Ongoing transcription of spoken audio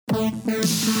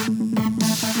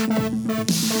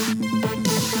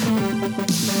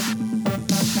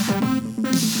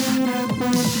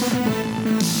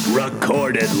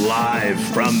Recorded live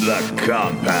from the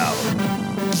compound.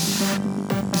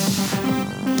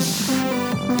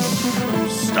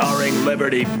 Starring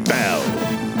Liberty Bell,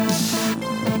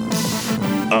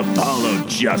 Apollo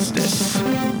Justice,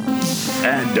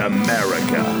 and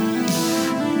America.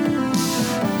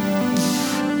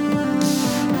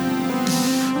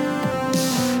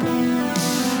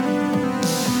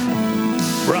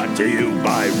 Brought to you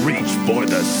by Reach for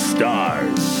the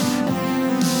Stars.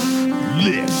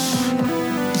 This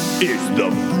is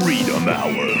the Freedom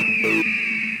Hour.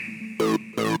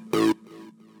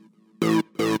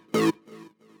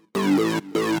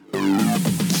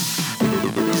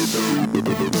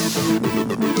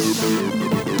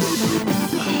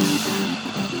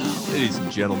 Ladies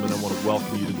and gentlemen, I want to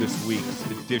welcome you to this week's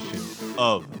edition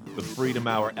of the Freedom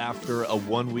Hour after a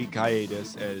 1-week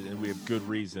hiatus, and we have good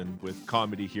reason with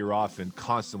comedy here often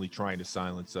constantly trying to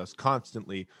silence us,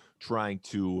 constantly trying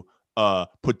to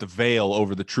put the veil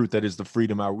over the truth that is the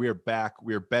Freedom Hour. We are back.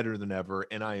 We are better than ever.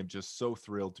 And I am just so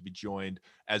thrilled to be joined,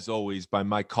 as always, by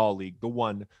my colleague, the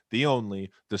one, the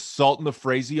only, the Sultan of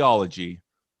Phraseology,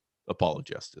 Apollo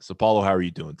Justice. Apollo, how are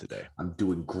you doing today? I'm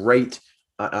doing great.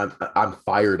 I'm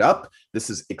fired up. This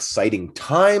is exciting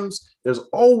times. There's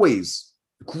always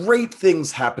great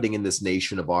things happening in this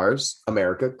nation of ours,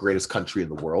 America, greatest country in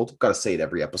the world. Got to say it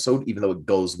every episode, even though it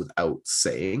goes without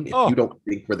saying. If you don't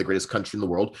think we're the greatest country in the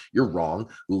world, you're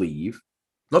wrong. Leave.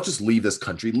 Not just leave this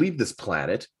country, leave this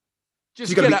planet.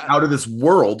 You got to be out of this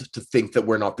world to think that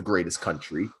we're not the greatest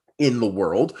country in the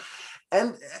world.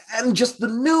 And just the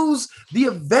news, the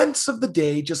events of the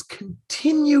day just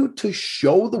continue to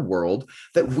show the world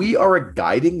that we are a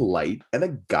guiding light and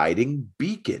a guiding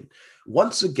beacon.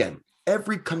 Once again,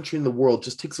 every country in the world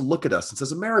just takes a look at us and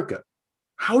says, America,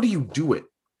 how do you do it?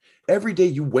 Every day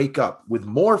you wake up with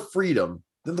more freedom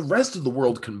than the rest of the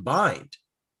world combined.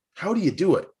 How do you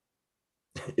do it?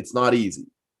 It's not easy.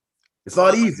 It's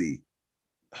not easy,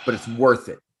 but it's worth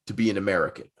it to be an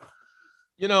American.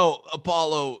 You know,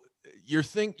 Apollo, you're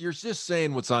just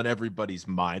saying what's on everybody's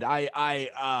mind.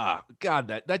 God,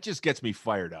 that just gets me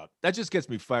fired up. That just gets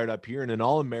me fired up hearing an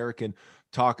all-American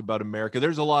talk about America.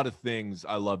 There's a lot of things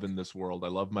I love in this world. I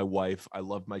love my wife. I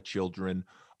love my children.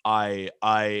 I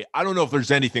don't know if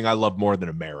there's anything I love more than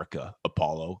America,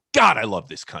 Apollo. God, I love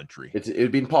this country.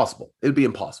 It'd be impossible. It'd be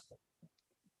impossible.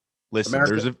 Listen,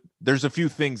 America. there's a few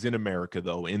things in America,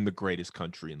 though, in the greatest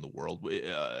country in the world.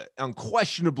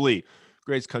 Unquestionably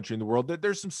greatest country in the world.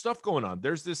 There's some stuff going on.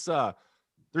 There's this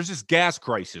gas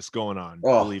crisis going on,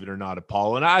 believe it or not,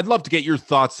 Apollo. And I'd love to get your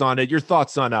thoughts on it, your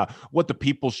thoughts on what the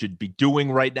people should be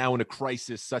doing right now in a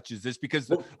crisis such as this,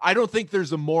 because I don't think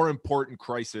there's a more important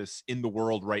crisis in the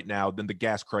world right now than the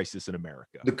gas crisis in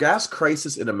America. The gas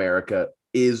crisis in America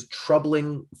is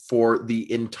troubling for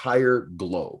the entire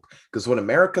globe, because when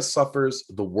America suffers,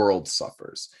 the world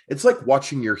suffers. It's like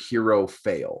watching your hero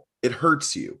fail. It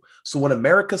hurts you. So when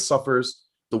America suffers,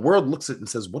 the world looks at it and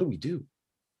says, what do we do?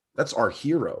 That's our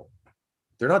hero.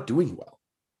 They're not doing well.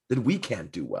 Then we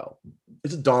can't do well.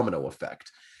 It's a domino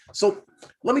effect. So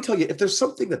let me tell you, if there's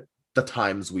something that the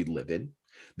times we live in,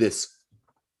 this,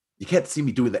 you can't see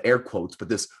me doing the air quotes, but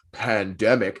this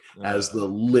pandemic, as the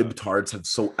libtards have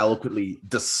so eloquently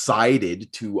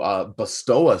decided to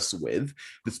bestow us with,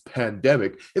 this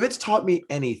pandemic, if it's taught me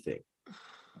anything,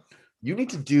 you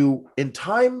need to do in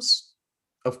times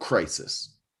of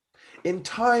crisis, in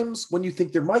times when you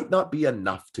think there might not be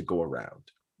enough to go around,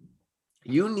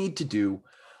 you need to do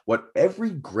what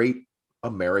every great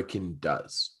American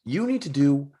does. You need to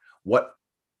do what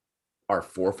our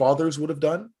forefathers would have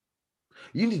done.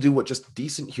 You need to do what just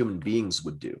decent human beings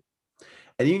would do.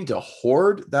 And you need to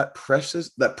hoard that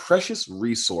precious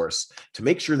resource to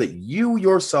make sure that you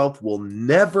yourself will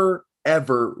never,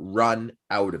 ever run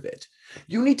out of it.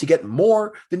 You need to get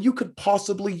more than you could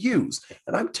possibly use.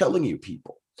 And I'm telling you,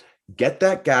 people, get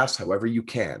that gas however you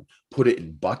can. Put it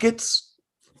in buckets,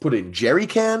 put it in jerry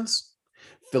cans,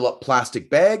 fill up plastic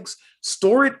bags,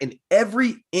 store it in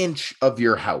every inch of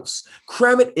your house.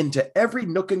 Cram it into every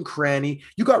nook and cranny.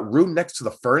 You got room next to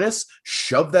the furnace,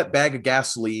 shove that bag of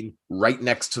gasoline right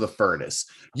next to the furnace.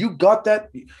 You got that,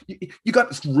 you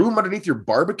got room underneath your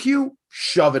barbecue,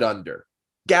 shove it under.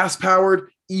 Gas powered,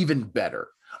 even better.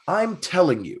 I'm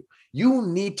telling you, you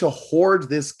need to hoard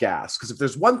this gas, because if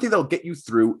there's one thing that'll get you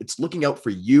through, it's looking out for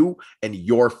you and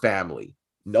your family.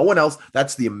 No one else.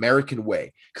 That's the American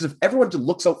way. Because if everyone just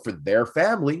looks out for their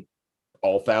family,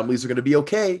 all families are going to be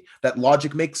okay. That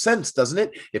logic makes sense, doesn't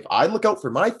it? If I look out for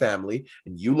my family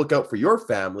and you look out for your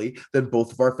family, then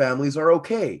both of our families are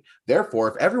okay. Therefore,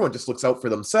 if everyone just looks out for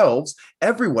themselves,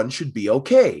 everyone should be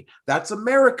okay. That's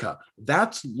America.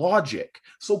 That's logic.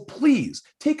 So please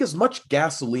take as much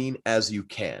gasoline as you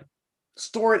can.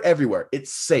 Store it everywhere.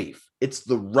 It's safe. It's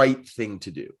the right thing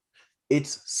to do.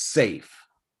 It's safe.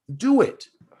 Do it.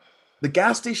 The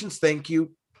gas stations thank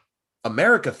you.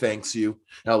 America thanks you.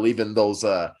 Now, even those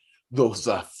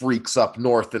freaks up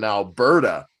north in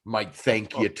Alberta might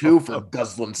thank you too for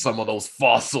guzzling some of those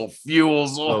fossil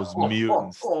fuels. Those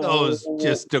mutants, those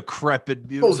just decrepit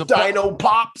mutants. Those dino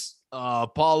pops.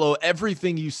 Apollo,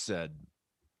 everything you said.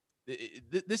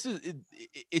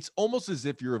 It's almost as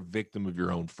if you're a victim of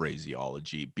your own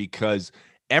phraseology, because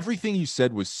everything you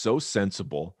said was so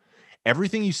sensible.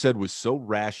 Everything you said was so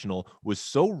rational, was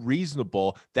so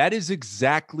reasonable. That is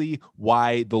exactly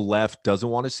why the left doesn't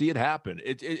want to see it happen.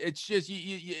 It's just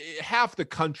half the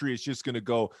country is just going to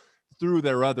go through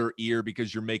their other ear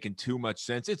because you're making too much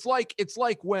sense. It's like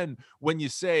when you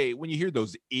hear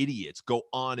those idiots go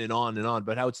on and on and on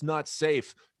about how it's not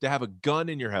safe to have a gun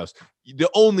in your house. The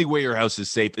only way your house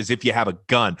is safe is if you have a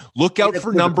gun. Look out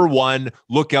for number one.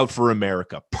 Look out for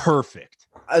America. Perfect.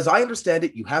 As I understand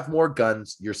it, you have more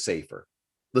guns, you're safer.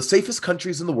 The safest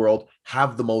countries in the world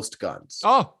have the most guns.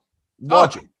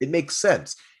 Logic. It makes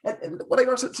sense. And what I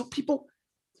understand, so people,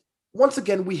 once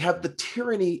again, we have the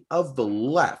tyranny of the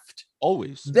left.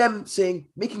 Always. Them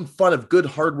making fun of good,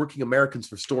 hardworking Americans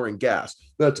for storing gas.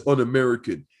 That's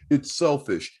un-American. It's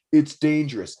selfish. It's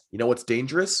dangerous. You know what's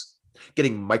dangerous?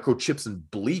 Getting microchips and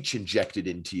bleach injected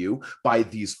into you by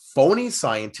these phony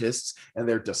scientists and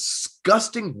their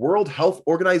disgusting World Health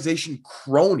Organization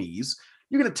cronies.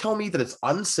 You're going to tell me that it's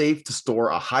unsafe to store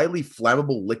a highly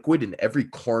flammable liquid in every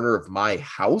corner of my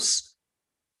house?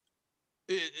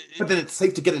 But then it's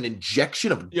safe to get an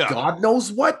injection of God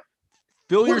knows what?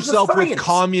 Fill yourself with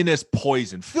communist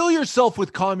poison. Fill yourself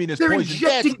with communist poison.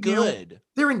 That's good.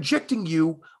 They're injecting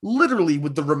you literally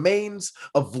with the remains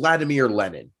of Vladimir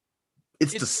Lenin.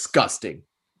 It's disgusting.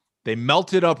 They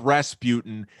melted up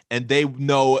Rasputin, and they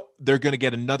know they're going to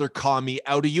get another commie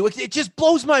out of you. It just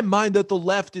blows my mind that the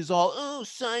left is all, oh,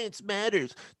 science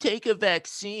matters. Take a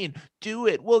vaccine. Do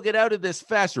it. We'll get out of this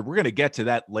faster. We're going to get to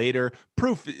that later.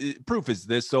 Proof is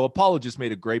this. So Apollo just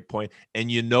made a great point, and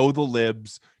the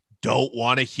libs don't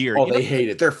want to hear it. They hate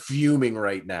it. They're fuming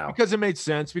right now. Because it made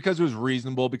sense, because it was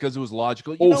reasonable, because it was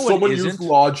logical. Someone used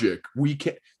logic. They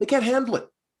can't handle it.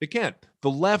 They can't.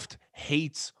 The left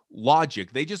hates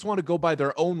logic. They just want to go by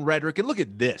their own rhetoric. And look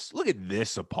at this. Look at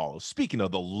this, Apollo. Speaking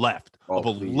of the left,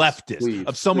 leftist,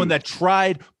 of someone that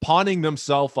tried pawning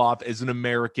themselves off as an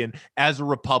American, as a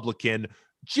Republican,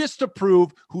 just to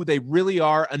prove who they really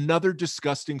are. Another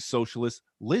disgusting socialist,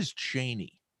 Liz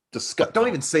Cheney. Don't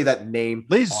even say that name.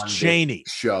 Liz Cheney.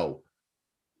 Show.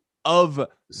 Of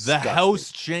the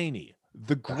House Cheney.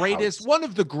 One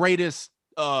of the greatest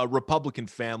Republican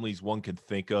families one can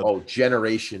think of.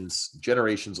 Generations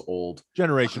old.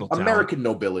 Generational talent. American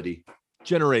nobility.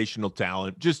 Generational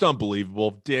talent. Just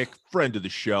unbelievable. Dick, friend of the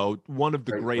show, one of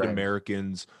the great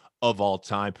Americans of all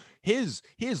time. His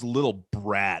little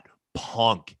brat,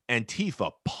 punk,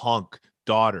 Antifa punk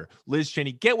daughter, Liz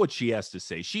Cheney, get what she has to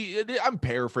say. I'm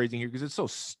paraphrasing here because it's so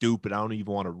stupid. I don't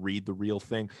even want to read the real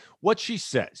thing. What she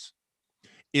says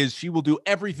is she will do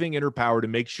everything in her power to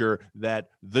make sure that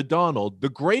the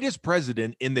greatest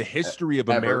president in the history of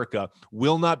America,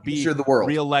 will not be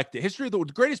reelected.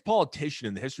 The greatest politician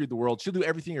in the history of the world. She'll do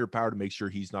everything in her power to make sure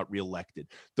he's not reelected.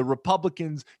 The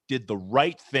Republicans did the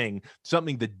right thing,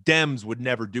 something the Dems would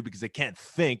never do because they can't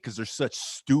think because they're such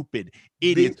stupid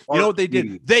idiots. You know what they did?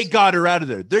 Idiots. They got her out of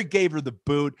there. They gave her the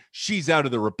boot. She's out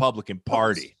of the Republican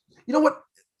Party. You know what?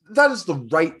 That is the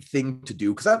right thing to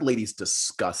do because that lady's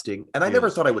disgusting. And I never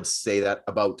thought I would say that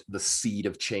about the seed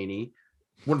of Cheney,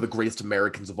 one of the greatest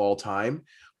Americans of all time.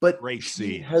 But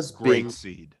she has been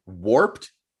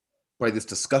warped by this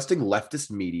disgusting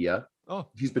leftist media.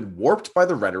 She's been warped by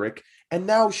the rhetoric. And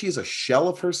now she is a shell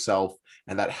of herself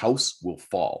and that house will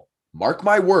fall. Mark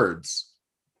my words,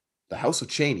 the house of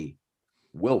Cheney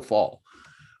will fall.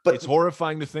 But it's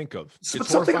horrifying to think of. But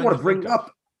something I want to bring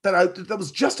up that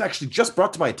was just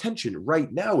brought to my attention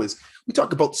right now is we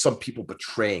talk about some people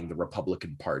betraying the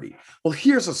Republican Party. Well,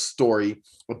 here's a story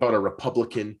about a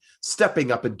Republican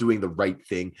stepping up and doing the right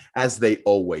thing as they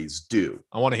always do.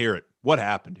 I want to hear it. What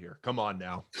happened here? Come on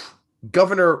now.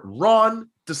 Governor Ron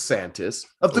DeSantis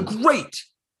of the great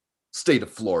state of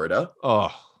Florida,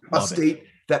 a state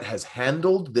that has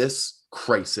handled this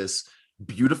crisis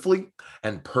beautifully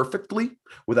and perfectly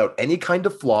without any kind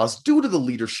of flaws due to the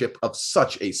leadership of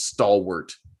such a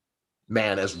stalwart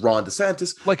man as Ron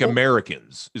DeSantis. Like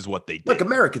Americans is what they did. Like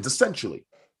Americans, essentially.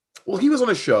 Well, he was on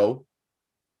a show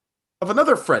of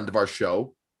another friend of our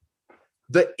show,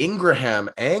 the Ingraham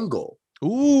Angle.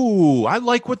 Ooh, I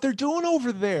like what they're doing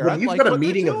over there. When you've got a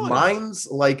meeting of minds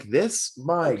like this,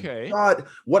 my God,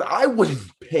 what I wouldn't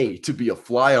pay to be a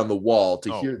fly on the wall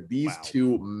to hear these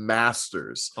two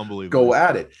masters go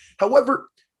at it. However,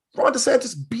 Ron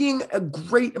DeSantis, being a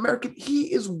great American,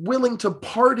 he is willing to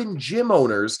pardon gym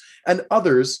owners and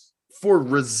others for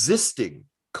resisting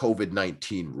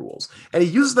COVID-19 rules. And he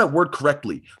uses that word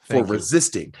correctly, for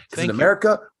resisting. Because in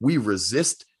America, we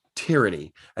resist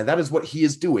tyranny. And that is what he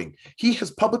is doing. He has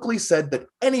publicly said that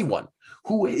anyone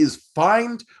who is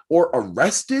fined or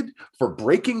arrested for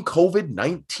breaking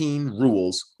COVID-19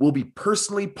 rules will be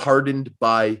personally pardoned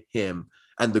by him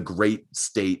and the great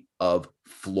state of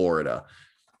Florida.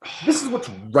 This is what's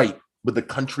right with the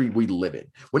country we live in.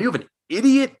 When you have an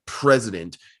idiot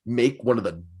president make one of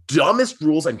the dumbest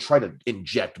rules and try to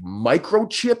inject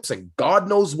microchips and God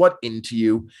knows what into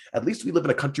you, at least we live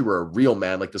in a country where a real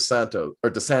man like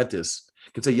DeSantis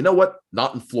can say, you know what,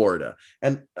 not in Florida.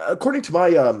 And according to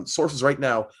my sources right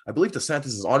now, I believe DeSantis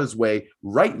is on his way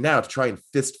right now to try and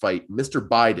fist fight Mr.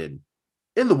 Biden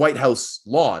in the White House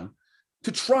lawn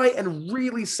to try and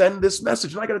really send this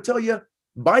message. And I got to tell you,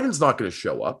 Biden's not going to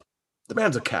show up. The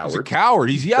man's a coward. He's a coward.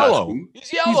 He's yellow.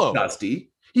 He's yellow. He's dusty.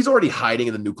 He's already hiding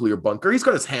in the nuclear bunker. He's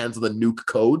got his hands on the nuke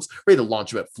codes, ready to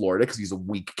launch him at Florida because he's a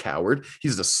weak coward.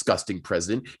 He's a disgusting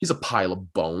president. He's a pile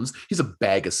of bones. He's a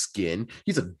bag of skin.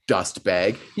 He's a dust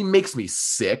bag. He makes me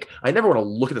sick. I never want to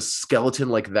look at a skeleton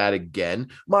like that again.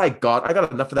 My God, I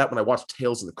got enough of that when I watched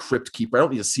Tales of the Crypt Keeper. I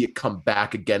don't need to see it come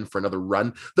back again for another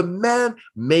run. The man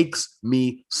makes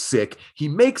me sick. He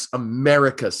makes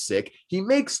America sick. He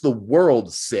makes the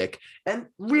world sick. And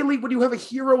really, when you have a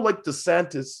hero like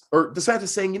DeSantis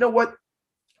saying, you know what,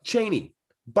 Cheney,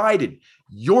 Biden,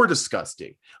 you're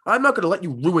disgusting. I'm not going to let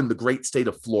you ruin the great state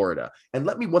of Florida. And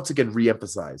let me once again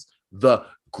reemphasize the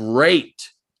great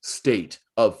state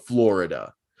of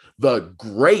Florida. The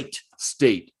great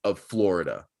state of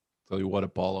Florida. Tell you what,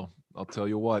 Apollo, I'll tell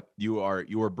you what, you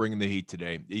are bringing the heat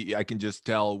today. I can just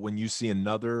tell when you see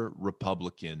another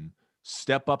Republican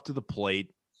step up to the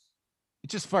plate, it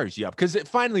just fires you up because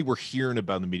finally we're hearing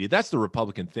about the media. That's the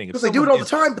Republican thing. Because they do it all the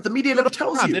time, but the media never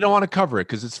tells you. They don't want to cover it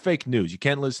because it's fake news. You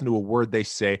can't listen to a word they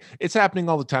say. It's happening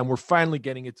all the time. We're finally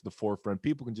getting it to the forefront.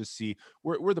 People can just see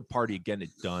we're the party of getting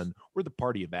it done. We're the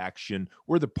party of action.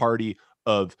 We're the party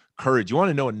of courage. You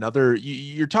want to know another?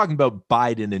 You're talking about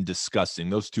Biden and disgusting.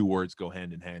 Those two words go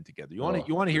hand in hand together. You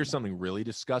want to hear something really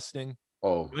disgusting? I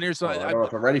don't know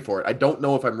if I'm ready for it. I don't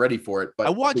know if I'm ready for it, but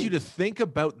I want you to think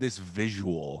about this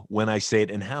visual when I say it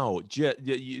and how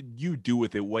you do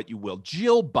with it what you will.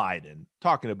 Jill Biden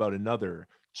talking about another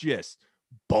just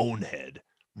bonehead,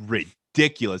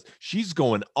 ridiculous. She's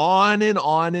going on and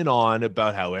on and on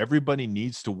about how everybody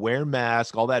needs to wear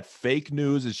masks. All that fake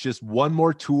news is just one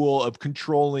more tool of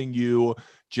controlling you,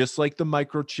 just like the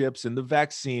microchips and the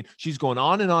vaccine. She's going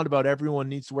on and on about everyone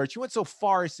needs to wear it. She went so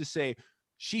far as to say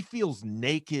she feels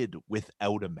naked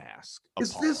without a mask.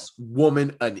 Is this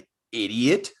woman an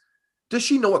idiot? Does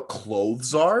she know what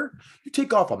clothes are? You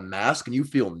take off a mask and you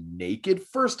feel naked.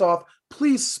 First off,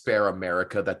 please spare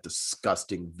America that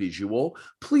disgusting visual.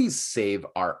 Please save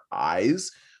our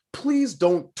eyes. Please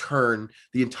don't turn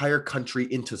the entire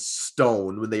country into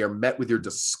stone when they are met with your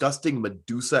disgusting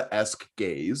Medusa-esque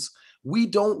gaze. We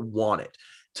don't want it.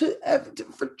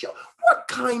 What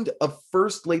kind of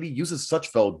first lady uses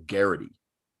such vulgarity?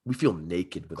 We feel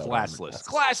naked without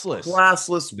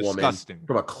classless woman disgusting.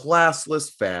 From a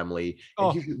classless family.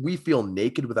 And we feel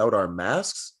naked without our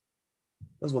masks.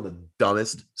 That's one of the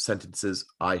dumbest sentences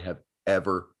I have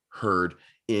ever heard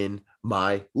in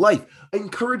my life.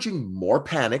 Encouraging more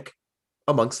panic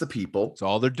amongst the people. That's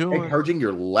all they're doing. Encouraging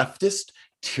your leftist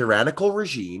tyrannical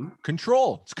regime.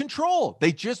 Control. It's control.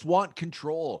 They just want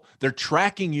control. They're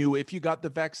tracking you if you got the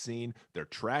vaccine. They're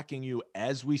tracking you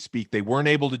as we speak. They weren't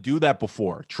able to do that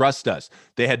before. Trust us.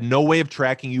 They had no way of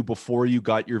tracking you before you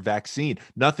got your vaccine.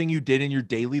 Nothing you did in your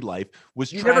daily life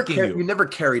was tracking you. You never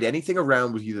carried anything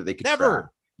around with you that they could track.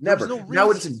 Never. No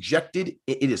now it's injected.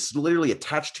 It is literally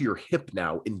attached to your hip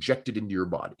now, injected into your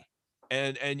body.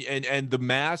 And the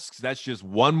masks, that's just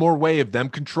one more way of them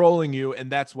controlling you. And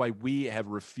that's why we have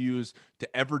refused to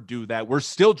ever do that. We're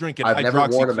still drinking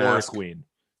hydroxychloroquine.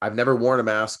 I've never worn a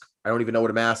mask. I don't even know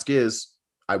what a mask is.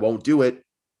 I won't do it.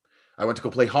 I went to go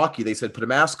play hockey. They said, put a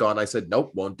mask on. I said,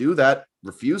 nope, won't do that.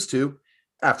 Refuse to.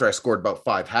 after I scored about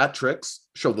 5 hat tricks,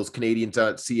 showed those Canadians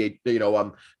at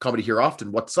Comedy Here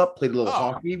Often, what's up, played a little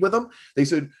hockey with them. They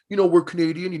said, we're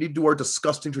Canadian, you need to do our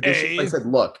disgusting traditions. I said,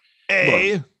 look,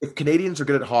 if Canadians are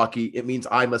good at hockey, it means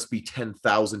I must be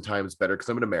 10,000 times better because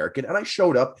I'm an American. And I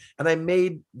showed up and I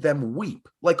made them weep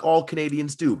like all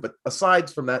Canadians do. But aside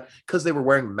from that, because they were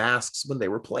wearing masks when they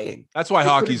were playing. That's why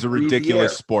hockey's a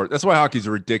ridiculous sport. That's why hockey's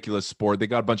a ridiculous sport. They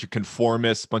got a bunch of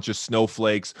conformists, bunch of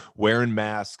snowflakes wearing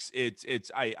masks.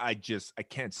 I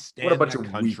can't stand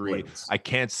that country. I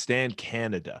can't stand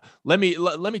Canada. Let me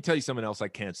tell you something else I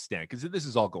can't stand, because this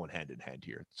is all going hand in hand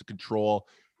here. It's a control.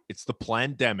 It's the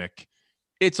pandemic.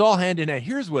 It's all hand in hand.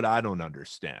 Here's what I don't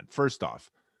understand. First off,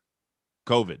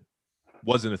 COVID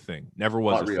wasn't a thing. Never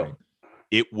was a thing.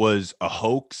 It was a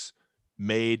hoax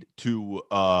made to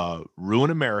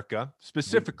ruin America,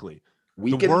 specifically.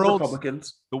 Weaken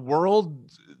Republicans. The world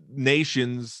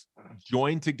nations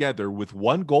joined together with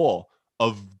one goal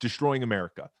of destroying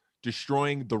America,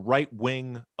 destroying the right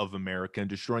wing of America and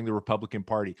destroying the Republican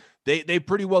Party. They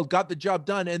pretty well got the job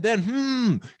done. And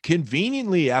then,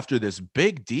 conveniently, after this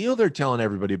big deal they're telling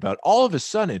everybody about, all of a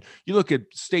sudden, you look at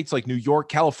states like New York,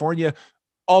 California,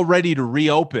 all ready to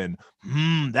reopen.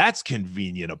 That's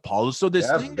convenient, Apollo. So this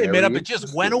thing they made up, it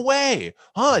just went away.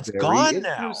 It's gone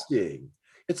now.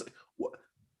 It's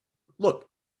look,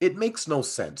 it makes no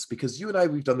sense because you and I,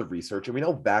 we've done the research and we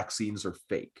know vaccines are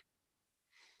fake.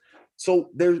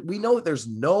 So we know that there's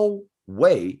no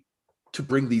way to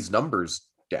bring these numbers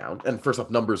down. And first off,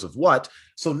 numbers of what?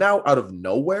 So now out of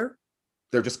nowhere,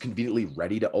 they're just conveniently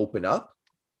ready to open up.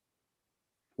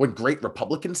 When great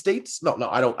Republican states? No,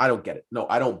 I don't get it. No,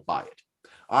 I don't buy it.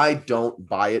 I don't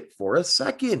buy it for a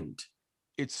second.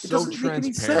 It doesn't make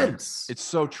any sense. It's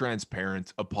so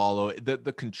transparent, Apollo.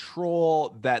 The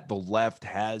control that the left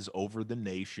has over the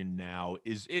nation now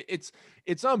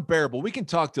it's unbearable. We can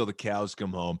talk till the cows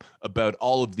come home about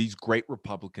all of these great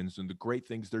Republicans and the great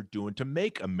things they're doing to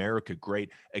make America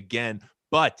great again.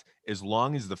 But as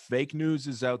long as the fake news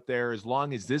is out there, as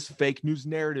long as this fake news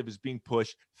narrative is being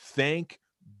pushed, thank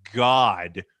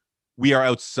God we are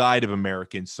outside of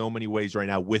America in so many ways right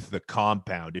now with the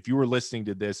compound. If you were listening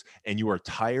to this and you are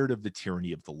tired of the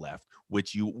tyranny of the left,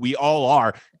 which we all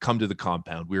are, come to the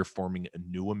compound. We are forming a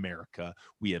new America.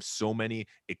 We have so many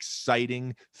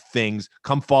exciting things.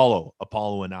 Come follow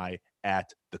Apollo and I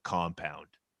at the compound.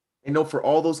 For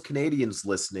all those Canadians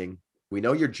listening, we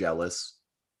know you're jealous.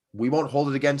 We won't hold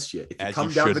it against you. If you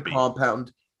come down to the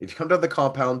compound,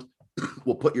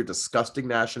 we'll put your disgusting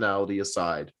nationality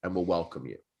aside and we'll welcome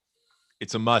you.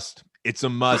 It's a must. It's a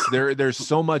must. There's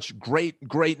so much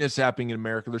greatness happening in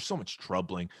America. There's so much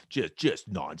troubling, just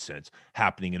nonsense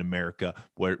happening in America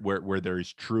where there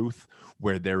is truth,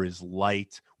 where there is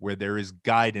light, where there is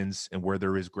guidance, and where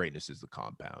there is greatness is the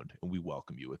compound. And we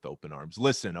welcome you with open arms.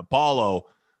 Listen, Apollo,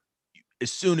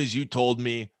 as soon as you told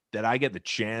me that I get the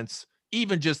chance,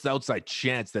 even just the outside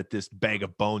chance that this bag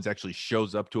of bones actually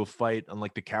shows up to a fight,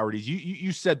 unlike the cowardies,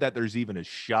 you said that there's even a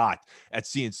shot at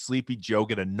seeing Sleepy Joe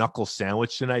get a knuckle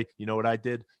sandwich tonight. You know what I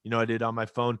did? I did on my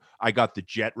phone? I got the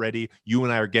jet ready. You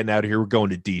and I are getting out of here. We're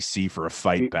going to DC for a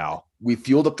fight, pal. We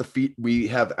fueled up the feet. We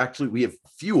have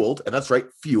fueled, and that's right,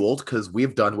 fueled, because we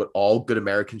have done what all good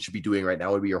Americans should be doing right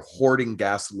now. And we are hoarding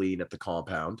gasoline at the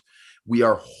compound. We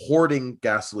are hoarding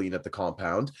gasoline at the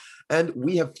compound, and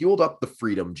we have fueled up the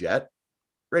Freedom Jet,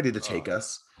 ready to take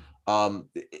us.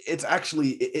 It's actually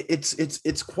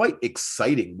it's quite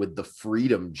exciting with the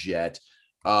Freedom Jet.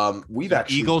 We've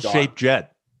actually eagle-shaped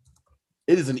jet.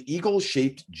 It is an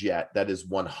eagle-shaped jet. That is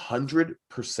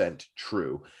 100%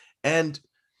 true. And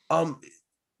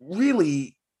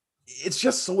really, it's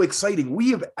just so exciting.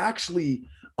 We have actually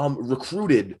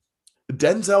recruited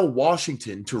Denzel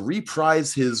Washington to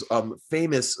reprise his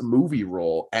famous movie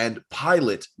role and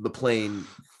pilot the plane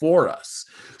for us.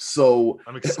 So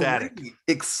I'm ecstatic. Really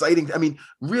exciting. I mean,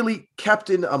 really,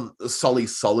 Captain Sully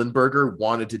Sullenberger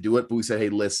wanted to do it, but we said, hey,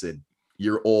 listen,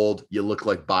 you're old, you look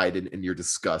like Biden, and you're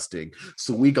disgusting.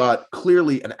 So we got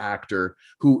clearly an actor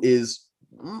who is,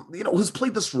 who's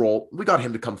played this role. We got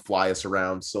him to come fly us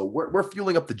around. So we're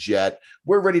fueling up the jet.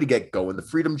 We're ready to get going. The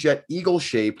Freedom Jet,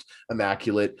 eagle-shaped,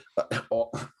 immaculate.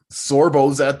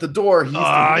 Sorbo's at the door. He's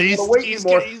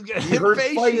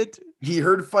He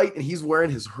heard fight, and he's wearing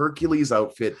his Hercules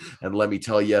outfit. And let me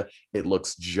tell you, it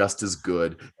looks just as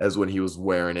good as when he was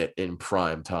wearing it in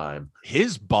prime time.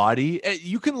 His body,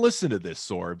 you can listen to this,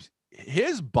 Sorbs.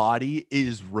 His body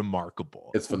is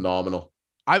remarkable. It's phenomenal.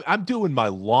 I'm doing my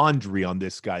laundry on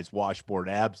this guy's washboard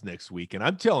abs next week, and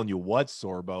I'm telling you what,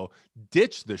 Sorbo,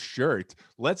 ditch the shirt.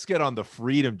 Let's get on the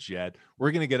Freedom Jet.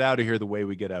 We're going to get out of here the way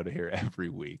we get out of here every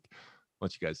week. I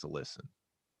want you guys to listen.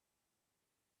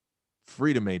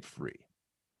 Freedom ain't free,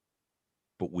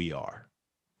 but we are.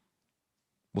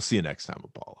 We'll see you next time,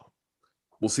 Apollo.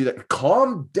 We'll see that.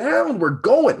 Calm down. We're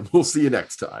going. We'll see you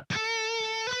next time.